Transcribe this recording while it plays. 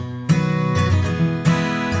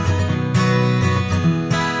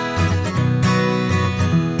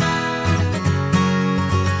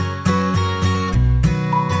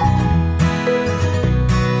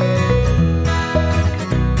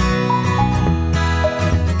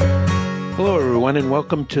everyone, and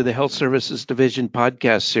welcome to the Health Services Division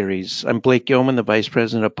podcast series. I'm Blake Yeoman, the Vice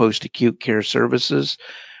President of Post-Acute Care Services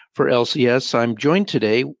for LCS. I'm joined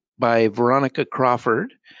today by Veronica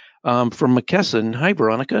Crawford from McKesson. Hi,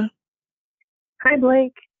 Veronica. Hi,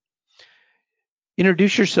 Blake.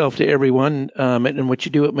 Introduce yourself to everyone and what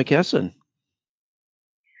you do at McKesson.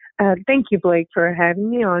 Thank you, Blake, for having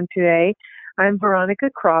me on today. I'm Veronica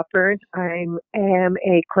Crawford. I am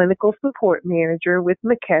a clinical support manager with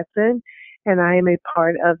McKesson, and I am a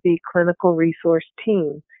part of the clinical resource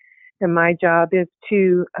team. And my job is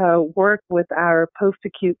to work with our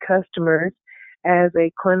post-acute customers as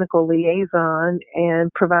a clinical liaison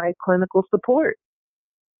and provide clinical support.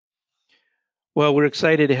 Well, we're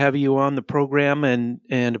excited to have you on the program and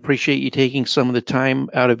appreciate you taking some of the time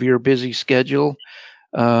out of your busy schedule.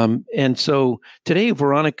 And so today,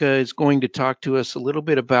 Veronica is going to talk to us a little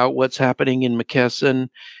bit about what's happening in McKesson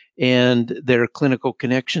and their Clinical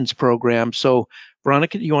Connections program. So,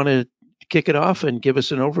 Veronica, do you want to kick it off and give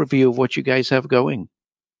us an overview of what you guys have going?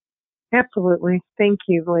 Absolutely. Thank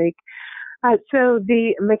you, Blake. So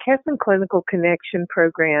the McKesson Clinical Connection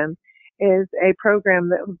program is a program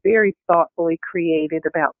that was very thoughtfully created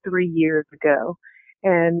about 3 years ago.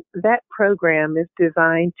 And that program is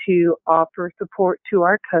designed to offer support to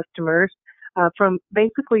our customers from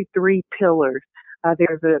basically 3 pillars.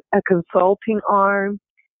 There's a consulting arm,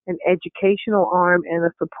 an educational arm, and a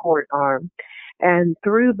support arm. And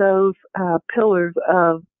through those pillars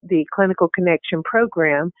of the Clinical Connection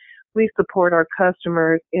program, we support our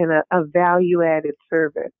customers in a value-added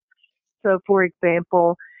service. So, for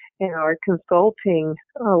example, in our consulting,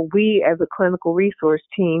 we as a clinical resource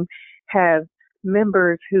team have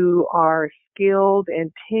members who are skilled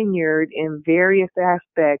and tenured in various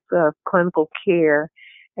aspects of clinical care.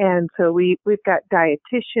 And so we've got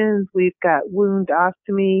dietitians, we've got wound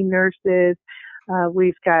ostomy nurses,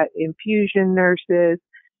 we've got infusion nurses,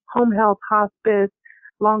 home health hospice,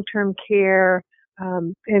 long-term care.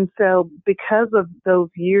 And so because of those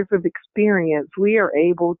years of experience, we are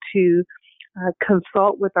able to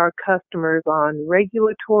consult with our customers on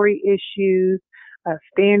regulatory issues,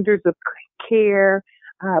 standards of care,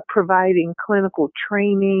 providing clinical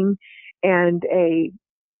training, and a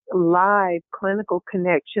live clinical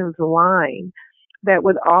connections line that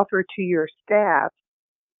would offer to your staff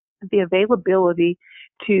the availability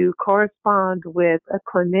to correspond with a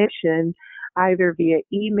clinician either via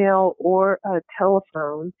email or a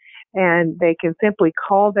telephone, and they can simply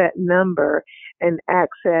call that number and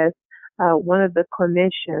access one of the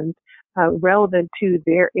clinicians relevant to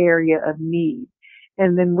their area of need.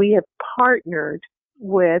 And then we have partnered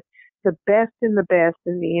with the best in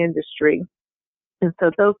the industry. And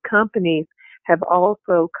so those companies have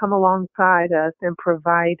also come alongside us and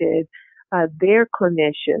provided their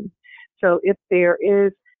clinicians. So if there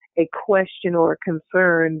is a question or a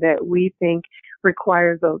concern that we think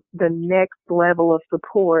requires the next level of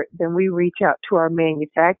support, then we reach out to our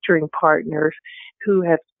manufacturing partners who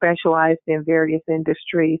have specialized in various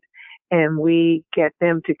industries, and we get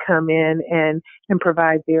them to come in and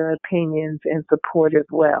provide their opinions and support as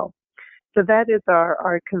well. So that is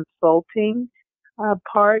our consulting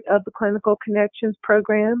part of the Clinical Connections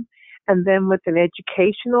program. And then with an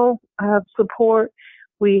educational support,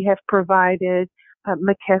 we have provided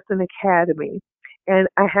McKesson Academy. And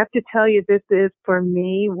I have to tell you, this is, for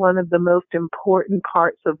me, one of the most important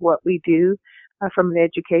parts of what we do from an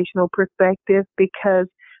educational perspective, because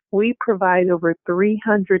we provide over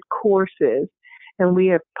 300 courses, and we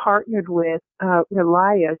have partnered with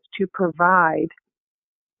Relias to provide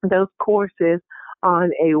those courses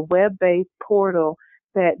on a web-based portal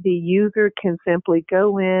that the user can simply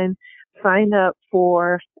go in, sign up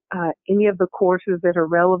for any of the courses that are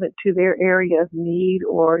relevant to their area of need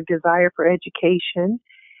or desire for education,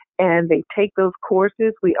 and they take those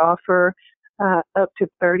courses. We offer up to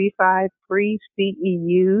 35 free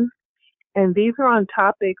CEUs, and these are on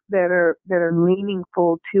topics that are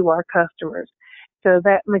meaningful to our customers. So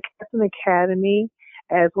that McKesson Academy,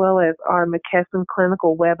 as well as our McKesson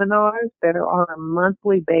clinical webinars that are on a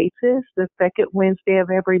monthly basis, the second Wednesday of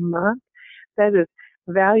every month, that is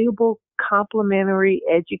valuable complementary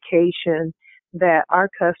education that our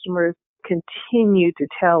customers continue to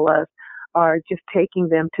tell us are just taking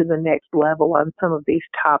them to the next level on some of these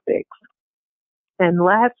topics. And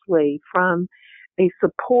lastly, from a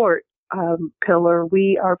support pillar,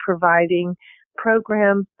 we are providing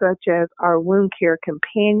programs such as our Wound Care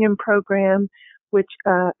Companion program, which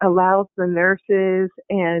allows the nurses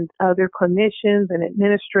and other clinicians and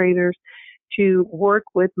administrators to work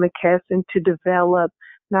with McKesson to develop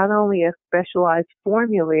not only a specialized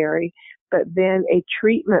formulary, but then a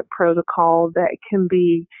treatment protocol that can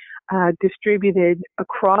be distributed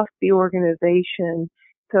across the organization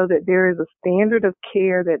so that there is a standard of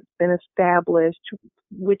care that's been established,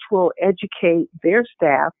 which will educate their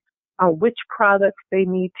staff on which products they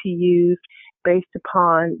need to use based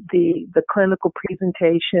upon the clinical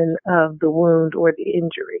presentation of the wound or the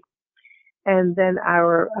injury. And then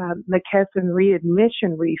our McKesson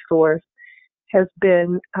readmission resource has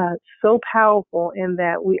been so powerful in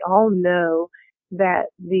that we all know that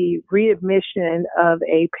the readmission of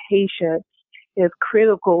a patient is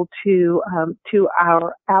critical to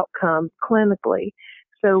our outcomes clinically.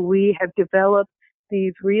 So we have developed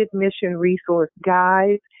these readmission resource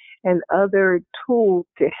guides and other tools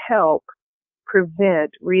to help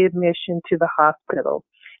prevent readmission to the hospital.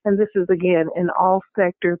 And this is, again, in all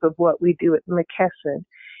sectors of what we do at McKesson.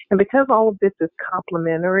 And because all of this is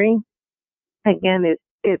complementary, again,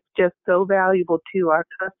 it's just so valuable to our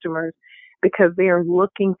customers because they are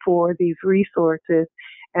looking for these resources.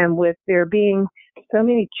 And with there being so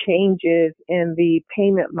many changes in the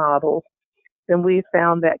payment models, then we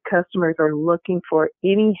found that customers are looking for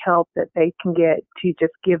any help that they can get to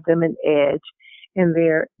just give them an edge in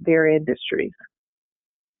their industries.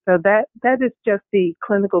 So that is just the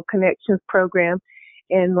Clinical Connections program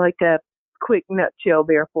in like a quick nutshell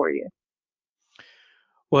there for you.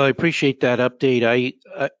 Well, I appreciate that update.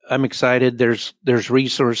 I'm excited. There's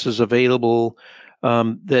resources available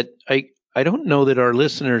that I don't know that our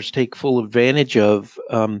listeners take full advantage of.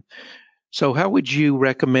 So how would you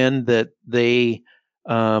recommend that they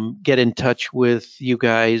get in touch with you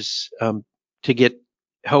guys to get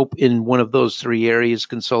help in one of those three areas: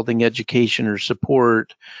 consulting, education, or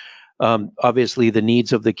support? Obviously, the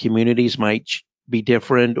needs of the communities might be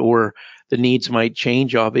different, or the needs might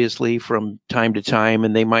change, obviously, from time to time,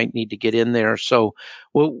 and they might need to get in there. So,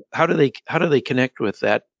 well, how do they connect with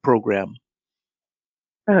that program?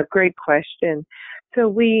 Great question. So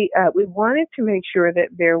we wanted to make sure that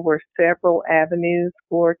there were several avenues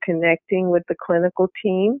for connecting with the clinical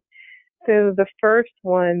team. So the first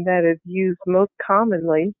one that is used most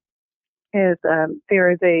commonly is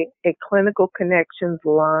there is a clinical connections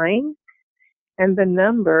line, and the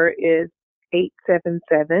number is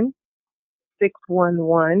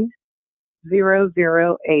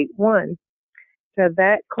 877-611-0081. So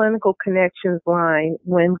that clinical connections line,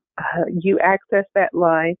 when you access that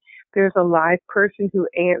line, there's a live person who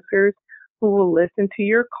answers, who will listen to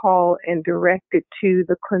your call and direct it to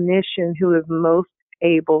the clinician who is most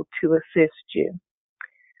able to assist you.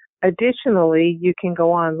 Additionally, you can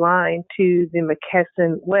go online to the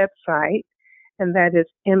McKesson website, and that is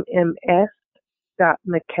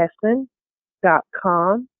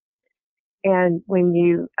mms.mckesson.com. And when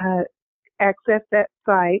you access that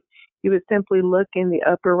site, you would simply look in the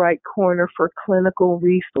upper right corner for clinical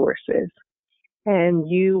resources. And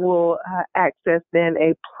you will access then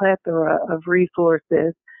a plethora of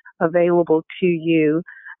resources available to you,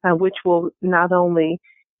 which will not only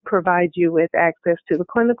provide you with access to the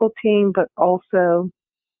clinical team, but also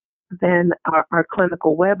then our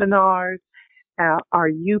clinical webinars, our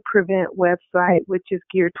UPrevent website, which is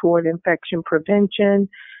geared toward infection prevention,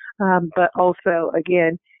 but also,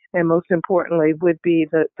 again, and most importantly, would be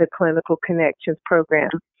the Clinical Connections program.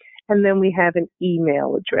 And then we have an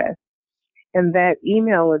email address. And that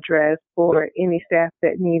email address for any staff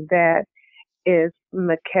that need that is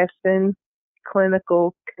McKesson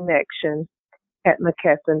Clinical Connection at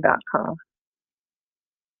McKesson.com.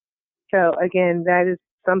 So again, that is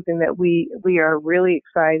something that we are really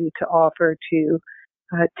excited to offer to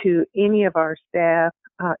any of our staff,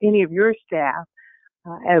 any of your staff,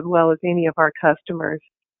 as well as any of our customers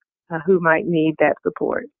who might need that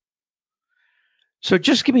support. So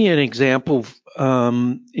just give me an example,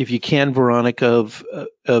 if you can, Veronica,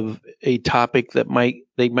 of a topic that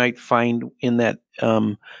they might find in that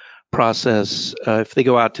process if they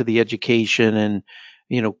go out to the education, and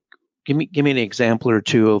give me an example or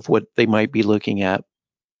two of what they might be looking at.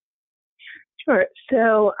 Sure.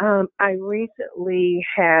 So I recently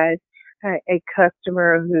had a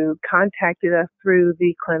customer who contacted us through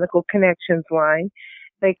the Clinical Connections line.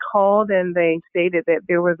 They called and they stated that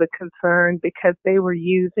there was a concern because they were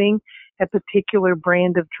using a particular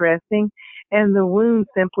brand of dressing and the wound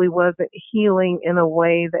simply wasn't healing in a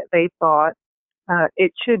way that they thought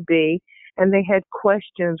it should be, and they had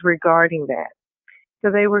questions regarding that.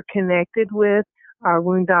 So they were connected with our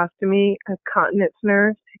woundostomy continence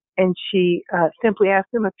nurse, and she simply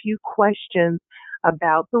asked them a few questions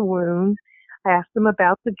about the wound, asked them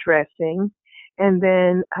about the dressing, and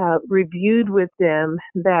then reviewed with them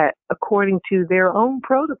that according to their own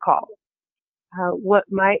protocol, what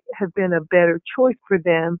might have been a better choice for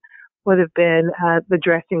them would have been the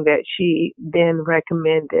dressing that she then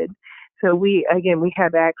recommended. So we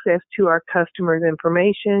have access to our customers'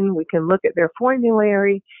 information. We can look at their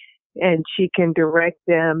formulary, and she can direct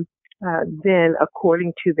them then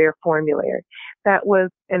according to their formulary. That was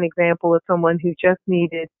an example of someone who just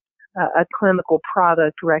needed a clinical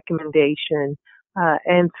product recommendation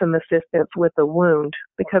and some assistance with a wound,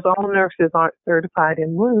 because all nurses aren't certified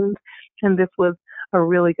in wounds, and this was a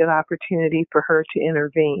really good opportunity for her to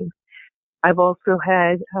intervene. I've also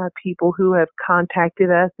had people who have contacted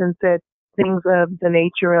us and said things of the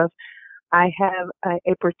nature of, I have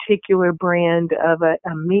a particular brand of a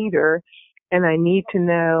meter, and I need to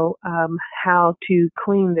know how to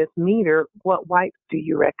clean this meter. What wipes do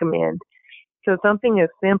you recommend? So something as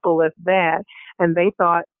simple as that, and they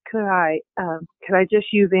thought, could I just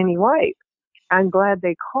use any wipe? I'm glad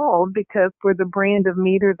they called, because for the brand of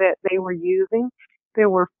meter that they were using, there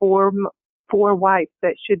were four wipes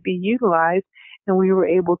that should be utilized, and we were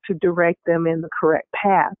able to direct them in the correct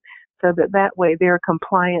path, so that way they're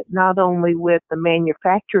compliant not only with the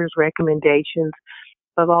manufacturer's recommendations,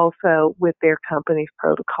 but also with their company's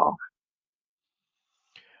protocol.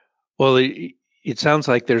 Well, it sounds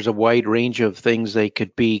like there's a wide range of things they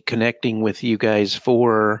could be connecting with you guys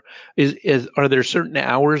for. Are there certain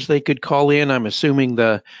hours they could call in? I'm assuming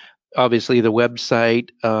obviously the website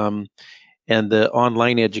and the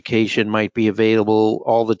online education might be available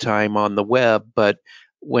all the time on the web, but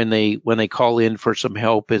when they call in for some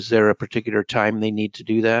help, is there a particular time they need to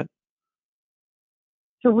do that?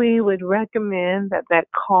 So we would recommend that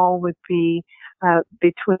call would be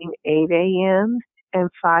between 8 a.m.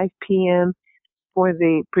 and 5 p.m. for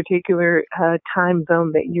the particular time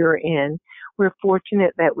zone that you're in. We're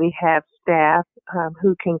fortunate that we have staff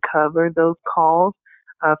who can cover those calls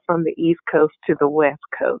from the East Coast to the West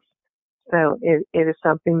Coast. So it is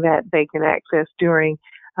something that they can access during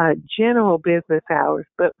general business hours.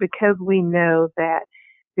 But because we know that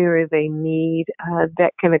there is a need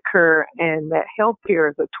that can occur, and that healthcare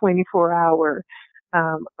is a 24-hour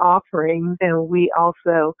offering, then we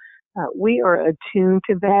also we are attuned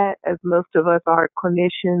to that, as most of us are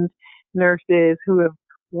clinicians, nurses who have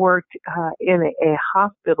worked in a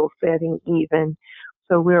hospital setting even.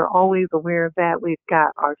 So we're always aware of that. We've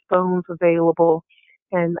got our phones available,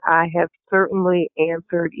 and I have certainly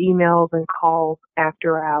answered emails and calls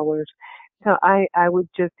after hours. So I would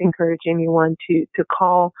just encourage anyone to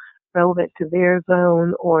call relevant to their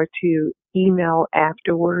zone, or to email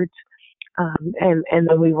afterwards, and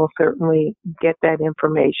then we will certainly get that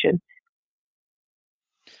information.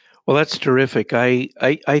 Well, that's terrific. I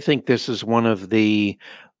think this is one of the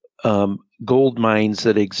gold mines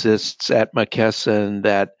that exists at McKesson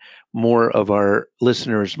that more of our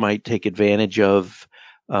listeners might take advantage of.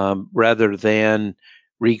 Rather than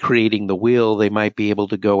recreating the wheel, they might be able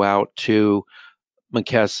to go out to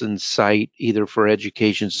McKesson's site either for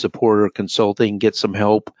education support or consulting, get some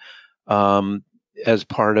help as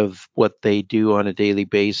part of what they do on a daily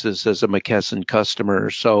basis as a McKesson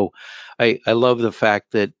customer. So I love the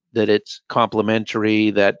fact that it's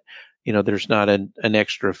complimentary, that there's not an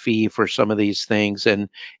extra fee for some of these things, and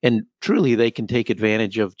truly they can take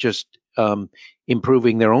advantage of just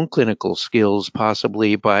improving their own clinical skills,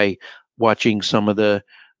 possibly by watching some of the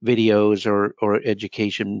videos or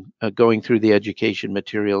education, going through the education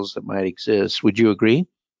materials that might exist. Would you agree?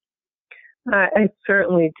 I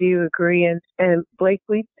certainly do agree. And Blake,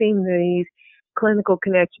 we've seen these Clinical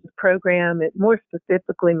Connections program, and more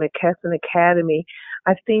specifically McKesson Academy.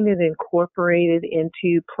 I've seen it incorporated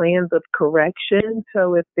into plans of correction.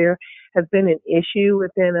 So if there has been an issue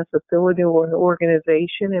within a facility or an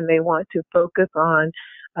organization, and they want to focus on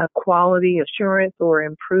quality assurance or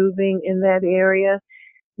improving in that area,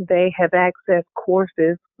 they have accessed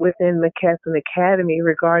courses within McKesson Academy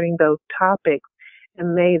regarding those topics,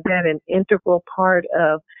 and made that an integral part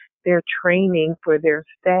of their training for their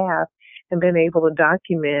staff, and been able to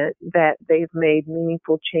document that they've made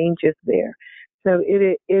meaningful changes there. So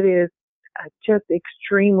it is just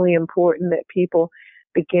extremely important that people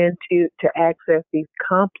begin to access these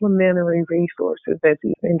complementary resources, as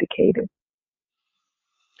you've indicated.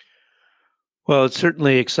 Well, it's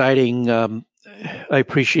certainly exciting. I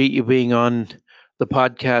appreciate you being on the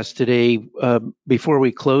podcast today. Before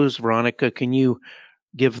we close, Veronica, can you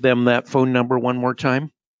give them that phone number one more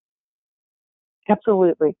time?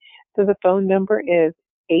 Absolutely. So the phone number is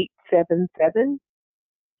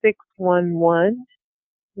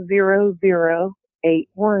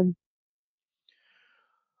 877-611-0081.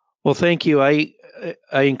 Well, thank you. I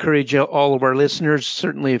encourage all of our listeners,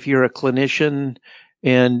 certainly if you're a clinician,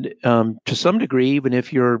 and to some degree, even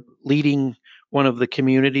if you're leading one of the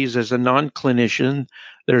communities as a non-clinician,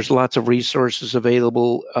 there's lots of resources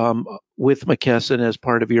available with McKesson as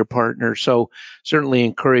part of your partner. So certainly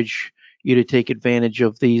encourage you to take advantage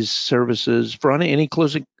of these services. Verona, any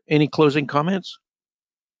closing comments?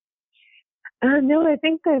 No, I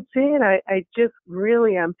think that's it. I just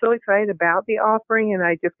really, I'm so excited about the offering, and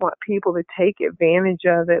I just want people to take advantage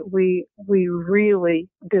of it. We really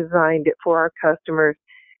designed it for our customers,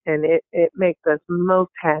 and it makes us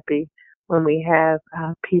most happy when we have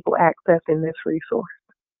people accessing this resource.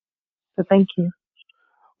 So thank you.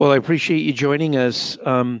 Well, I appreciate you joining us.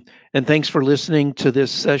 And thanks for listening to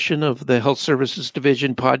this session of the Health Services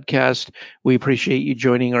Division podcast. We appreciate you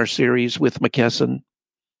joining our series with McKesson.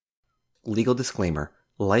 Legal disclaimer.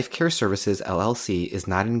 Life Care Services, LLC is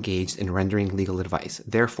not engaged in rendering legal advice.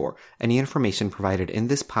 Therefore, any information provided in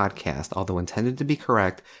this podcast, although intended to be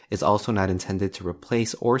correct, is also not intended to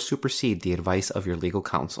replace or supersede the advice of your legal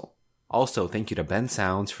counsel. Also, thank you to Ben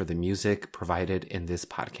Sounds for the music provided in this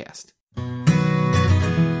podcast.